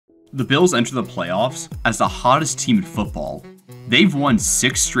The Bills enter the playoffs as the hottest team in football. They've won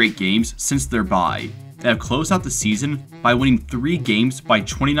 6 straight games since their bye. They have closed out the season by winning 3 games by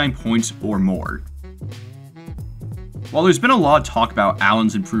 29 points or more. While there's been a lot of talk about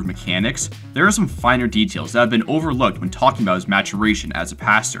Allen's improved mechanics, there are some finer details that have been overlooked when talking about his maturation as a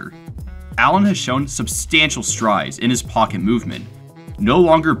passer. Allen has shown substantial strides in his pocket movement. No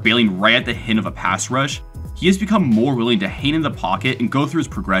longer bailing right at the hint of a pass rush, he has become more willing to hang in the pocket and go through his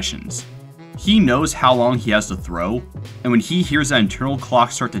progressions. He knows how long he has to throw, and when he hears that internal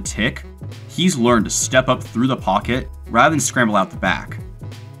clock start to tick, he's learned to step up through the pocket rather than scramble out the back.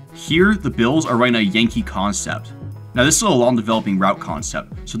 Here, the Bills are running a Yankee concept. Now this is a long developing route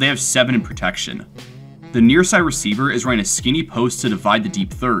concept, so they have 7 in protection. The near side receiver is running a skinny post to divide the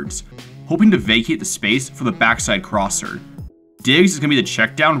deep thirds, hoping to vacate the space for the backside crosser. Diggs is going to be the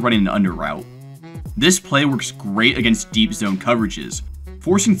check down running an under route. This play works great against deep zone coverages,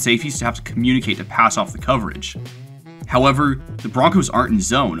 forcing safeties to have to communicate to pass off the coverage. However, the Broncos aren't in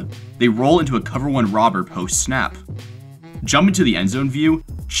zone. They roll into a cover 1 robber post snap. Jumping to the end zone view,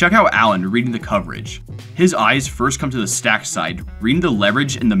 check out Allen reading the coverage. His eyes first come to the stack side, reading the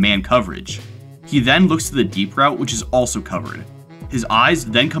leverage and the man coverage. He then looks to the deep route, which is also covered. His eyes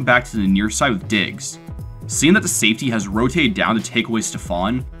then come back to the near side with Diggs. Seeing that the safety has rotated down to take away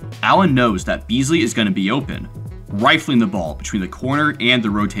Stefon, Allen knows that Beasley is going to be open, rifling the ball between the corner and the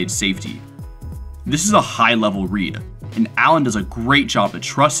rotated safety. This is a high-level read, and Allen does a great job to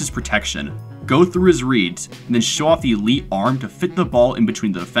trust his protection, go through his reads, and then show off the elite arm to fit the ball in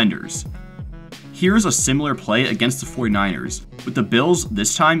between the defenders. Here's a similar play against the 49ers, with the Bills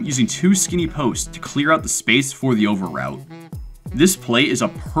this time using 2 skinny posts to clear out the space for the over route. This play is a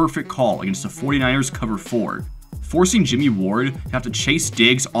perfect call against the 49ers cover 4, forcing Jimmy Ward to have to chase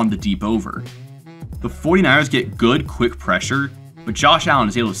Diggs on the deep over. The 49ers get good, quick pressure, but Josh Allen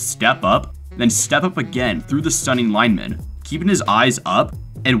is able to step up, then step up again through the stunning lineman, keeping his eyes up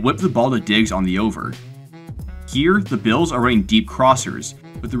and whip the ball to Diggs on the over. Here, the Bills are running deep crossers,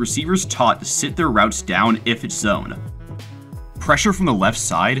 with the receivers taught to sit their routes down if it's zone. Pressure from the left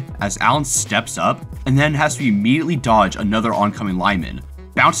side as Allen steps up and then has to immediately dodge another oncoming lineman,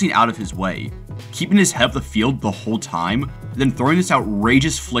 bouncing out of his way, keeping his head up the field the whole time, then throwing this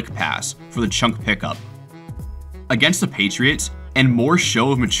outrageous flick pass for the chunk pickup. Against the Patriots, and more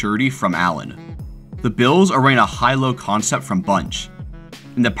show of maturity from Allen. The Bills are running a high-low concept from bunch,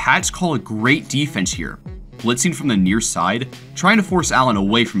 and the Pats call a great defense here, blitzing from the near side, trying to force Allen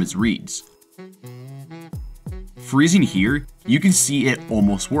away from his reads. Freezing here, you can see it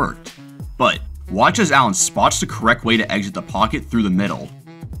almost worked, but watch as Allen spots the correct way to exit the pocket through the middle.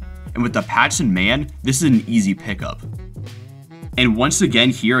 And with the Pats in man, this is an easy pickup. And once again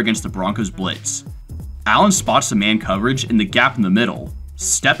here against the Broncos blitz, Allen spots the man coverage in the gap in the middle,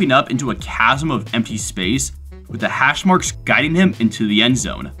 stepping up into a chasm of empty space with the hash marks guiding him into the end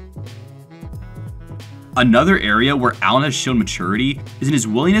zone. Another area where Allen has shown maturity is in his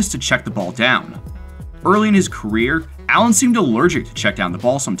willingness to check the ball down. Early in his career, Allen seemed allergic to check down the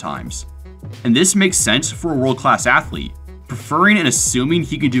ball sometimes. And this makes sense for a world-class athlete, preferring and assuming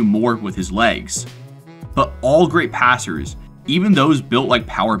he can do more with his legs. But all great passers, even those built like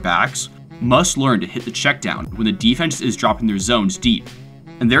power backs, must learn to hit the check down when the defense is dropping their zones deep.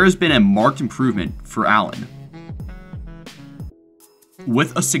 And there has been a marked improvement for Allen.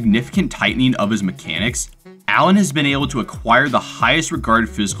 With a significant tightening of his mechanics, Allen has been able to acquire the highest regarded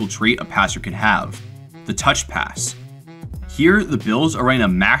physical trait a passer can have, the touch pass. Here, the Bills are running a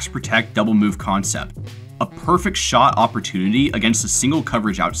max protect double move concept, a perfect shot opportunity against a single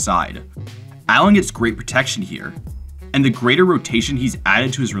coverage outside. Allen gets great protection here, and the greater rotation he's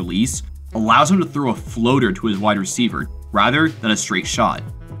added to his release allows him to throw a floater to his wide receiver rather than a straight shot.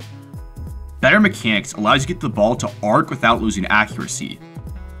 Better mechanics allows you to get the ball to arc without losing accuracy.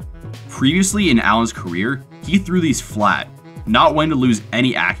 Previously in Allen's career, he threw these flat, not wanting to lose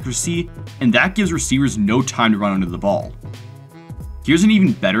any accuracy, and that gives receivers no time to run under the ball. Here's an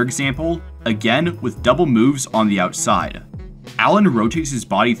even better example, again with double moves on the outside. Allen rotates his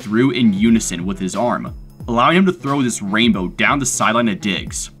body through in unison with his arm, allowing him to throw this rainbow down the sideline to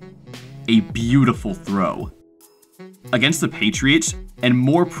Diggs. A beautiful throw. Against the Patriots, and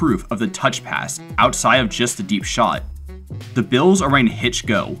more proof of the touch pass outside of just the deep shot, the Bills are running hitch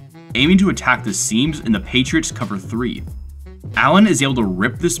go, aiming to attack the seams in the Patriots cover 3. Allen is able to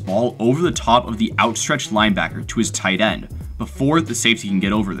rip this ball over the top of the outstretched linebacker to his tight end before the safety can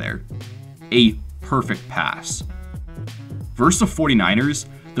get over there. A perfect pass. Versus the 49ers,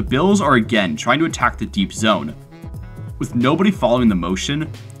 the Bills are again trying to attack the deep zone. With nobody following the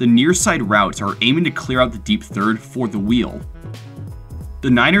motion, the near side routes are aiming to clear out the deep third for the wheel. The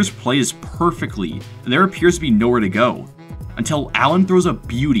Niners play this perfectly, and there appears to be nowhere to go, until Allen throws a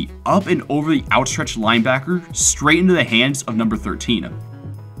beauty up and over the outstretched linebacker straight into the hands of number 13.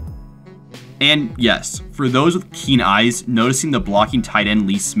 And yes, for those with keen eyes noticing the blocking tight end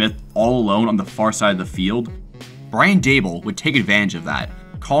Lee Smith all alone on the far side of the field, Brian Daboll would take advantage of that,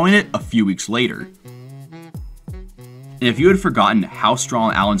 calling it a few weeks later. And if you had forgotten how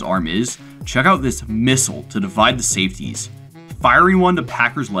strong Allen's arm is, check out this missile to divide the safeties, firing one to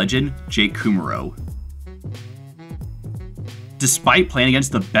Packers legend Jake Kumerow. Despite playing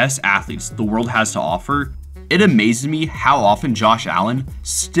against the best athletes the world has to offer, it amazes me how often Josh Allen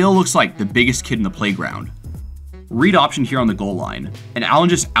still looks like the biggest kid in the playground. Read option here on the goal line, and Allen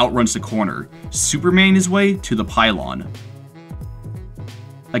just outruns the corner, Supermaning his way to the pylon.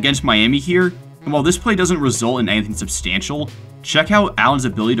 Against Miami here, and while this play doesn't result in anything substantial, check out Allen's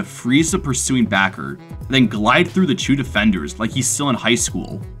ability to freeze the pursuing backer, then glide through the two defenders like he's still in high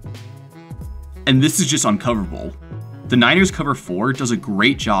school. And this is just uncoverable. The Niners cover 4 does a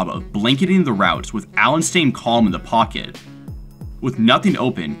great job of blanketing the routes with Allen staying calm in the pocket. With nothing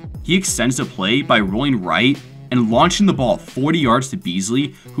open, he extends the play by rolling right and launching the ball 40 yards to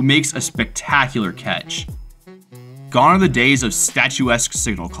Beasley, who makes a spectacular catch. Gone are the days of statuesque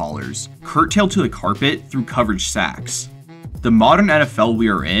signal callers, curtailed to the carpet through coverage sacks. The modern NFL we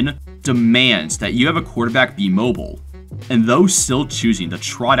are in demands that you have a quarterback be mobile, and those still choosing to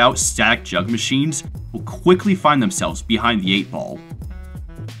trot out static jug machines will quickly find themselves behind the 8 ball.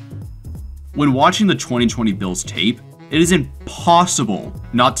 When watching the 2020 Bills tape, it is impossible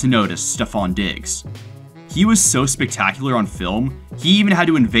not to notice Stefon Diggs. He was so spectacular on film, he even had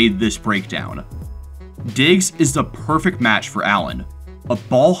to invade this breakdown. Diggs is the perfect match for Allen, a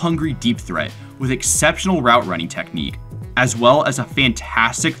ball-hungry deep threat with exceptional route running technique, as well as a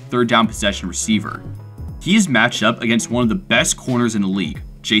fantastic third down possession receiver. He is matched up against one of the best corners in the league,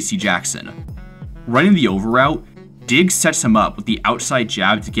 J.C. Jackson. Running the over route, Diggs sets him up with the outside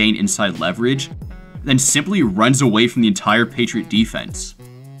jab to gain inside leverage, then simply runs away from the entire Patriot defense.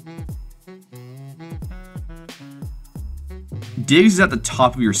 Diggs is at the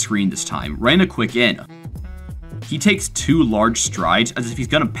top of your screen this time, running a quick in. He takes 2 large strides as if he's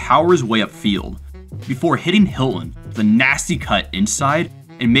going to power his way upfield, before hitting Hilton with a nasty cut inside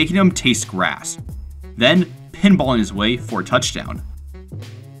and making him taste grass, then pinballing his way for a touchdown.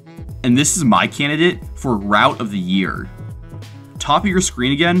 And this is my candidate for Route of the Year. Top of your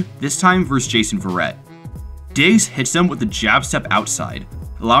screen again, this time versus Jason Verrett. Diggs hits him with the jab step outside,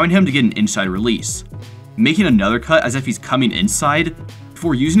 allowing him to get an inside release, making another cut as if he's coming inside,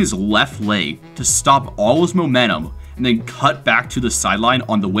 before using his left leg to stop all his momentum and then cut back to the sideline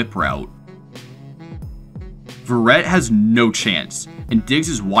on the whip route. Verrett has no chance, and Diggs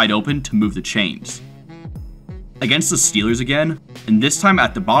is wide open to move the chains. Against the Steelers again, and this time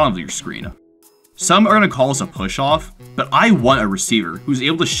at the bottom of your screen. Some are going to call this a push-off, but I want a receiver who's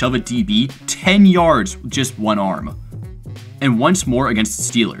able to shove a DB 10 yards with just one arm. And once more against the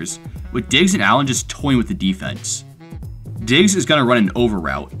Steelers, with Diggs and Allen just toying with the defense. Diggs is going to run an over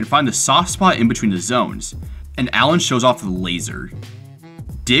route and find the soft spot in between the zones, and Allen shows off the laser.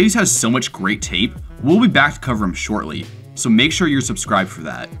 Diggs has so much great tape, we'll be back to cover him shortly, so make sure you're subscribed for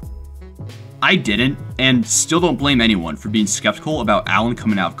that. I didn't, and still don't blame anyone for being skeptical about Allen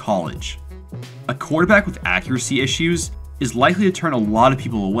coming out of college. A quarterback with accuracy issues is likely to turn a lot of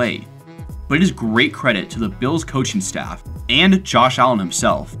people away, but it is great credit to the Bills coaching staff and Josh Allen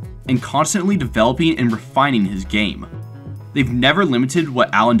himself in constantly developing and refining his game. They've never limited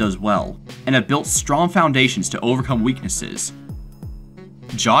what Allen does well, and have built strong foundations to overcome weaknesses.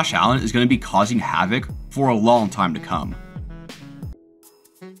 Josh Allen is going to be causing havoc for a long time to come.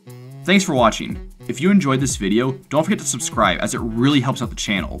 Thanks for watching. If you enjoyed this video, don't forget to subscribe as it really helps out the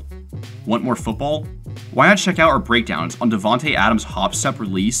channel. Want more football? Why not check out our breakdowns on Davante Adams' hop step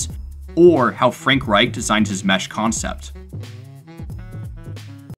release, or how Frank Reich designed his mesh concept.